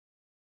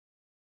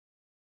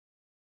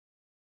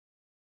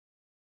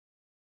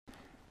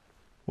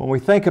When we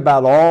think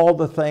about all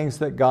the things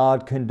that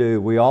God can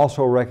do, we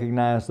also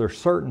recognize there are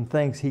certain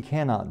things He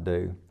cannot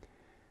do.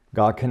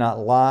 God cannot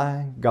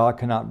lie. God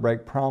cannot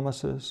break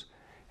promises.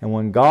 And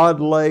when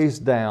God lays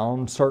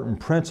down certain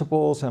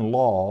principles and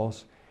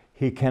laws,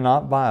 He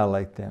cannot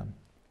violate them.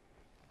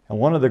 And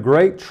one of the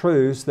great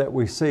truths that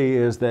we see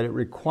is that it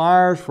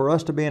requires, for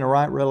us to be in a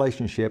right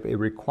relationship, it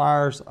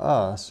requires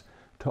us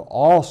to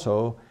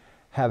also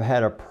have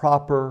had a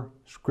proper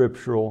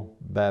scriptural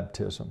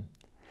baptism.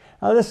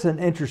 Now, this is an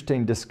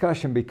interesting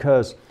discussion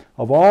because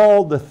of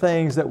all the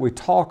things that we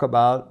talk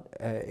about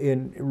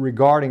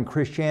regarding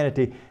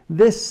Christianity,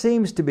 this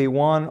seems to be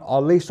one, at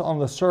least on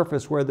the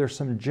surface, where there's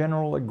some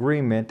general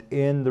agreement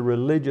in the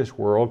religious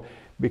world,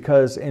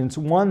 because in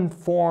one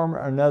form or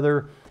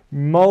another,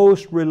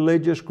 most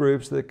religious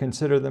groups that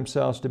consider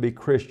themselves to be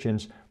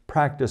Christians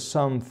practice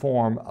some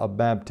form of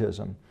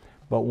baptism.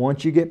 But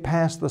once you get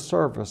past the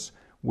surface,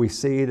 we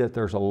see that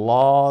there's a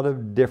lot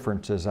of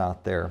differences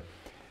out there.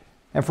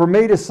 And for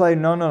me to say,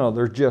 no,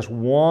 there's just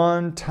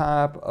one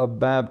type of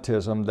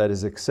baptism that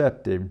is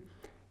accepted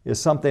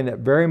is something that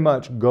very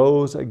much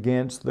goes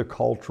against the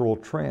cultural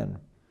trend.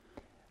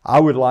 I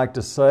would like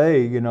to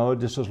say,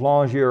 just as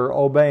long as you're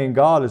obeying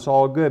God, it's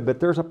all good. But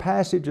there's a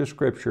passage of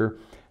Scripture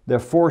that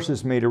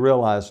forces me to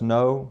realize,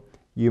 no,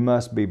 you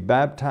must be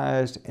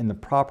baptized in the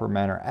proper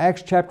manner.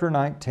 Acts chapter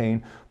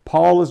 19,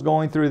 Paul is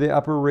going through the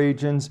upper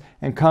regions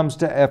and comes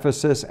to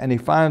Ephesus, and he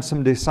finds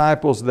some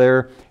disciples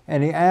there,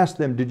 and he asks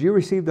them, did you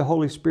receive the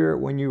Holy Spirit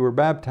when you were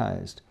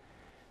baptized?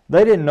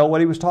 They didn't know what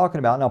he was talking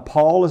about. Now,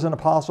 Paul is an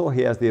apostle.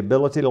 He has the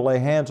ability to lay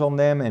hands on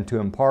them and to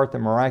impart the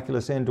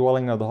miraculous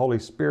indwelling of the Holy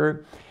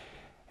Spirit.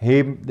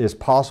 It's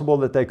possible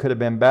that they could have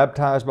been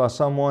baptized by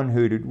someone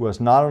who was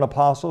not an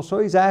apostle. So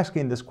he's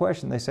asking this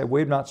question. They said,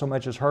 we've not so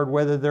much as heard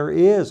whether there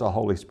is a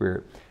Holy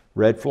Spirit.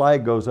 Red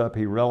flag goes up.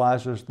 He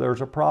realizes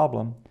there's a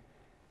problem.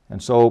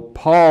 And so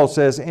Paul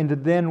says, and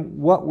then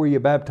what were you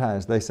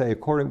baptized? They say,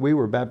 we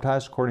were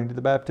baptized according to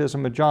the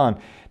baptism of John.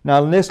 Now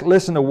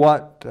listen to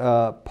what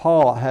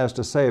Paul has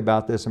to say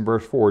about this in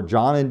verse 4.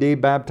 John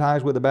indeed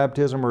baptized with the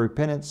baptism of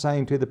repentance,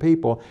 saying to the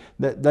people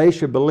that they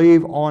should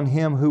believe on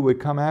Him who would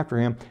come after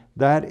Him,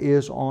 that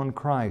is on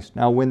Christ.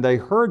 Now when they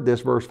heard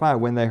this, verse 5,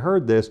 when they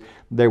heard this,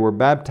 they were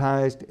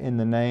baptized in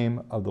the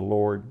name of the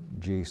Lord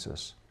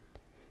Jesus.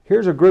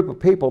 Here's a group of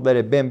people that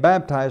had been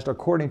baptized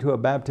according to a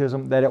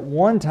baptism that at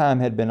one time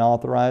had been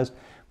authorized,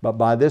 but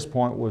by this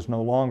point was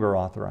no longer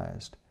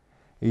authorized.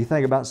 You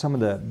think about some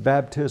of the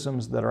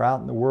baptisms that are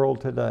out in the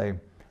world today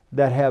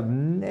that have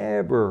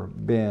never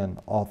been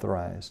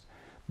authorized.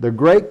 The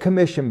Great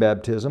Commission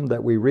baptism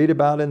that we read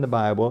about in the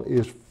Bible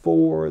is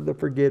for the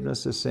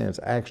forgiveness of sins.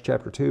 Acts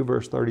chapter 2,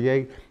 verse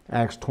 38,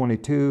 Acts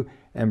 22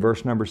 and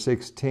verse number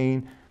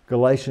 16,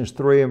 Galatians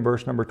 3 and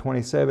verse number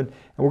 27. And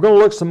we're going to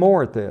look some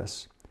more at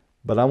this.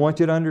 But I want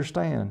you to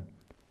understand,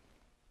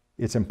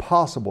 it's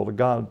impossible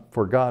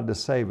for God to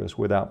save us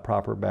without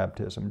proper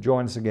baptism.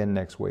 Join us again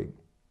next week.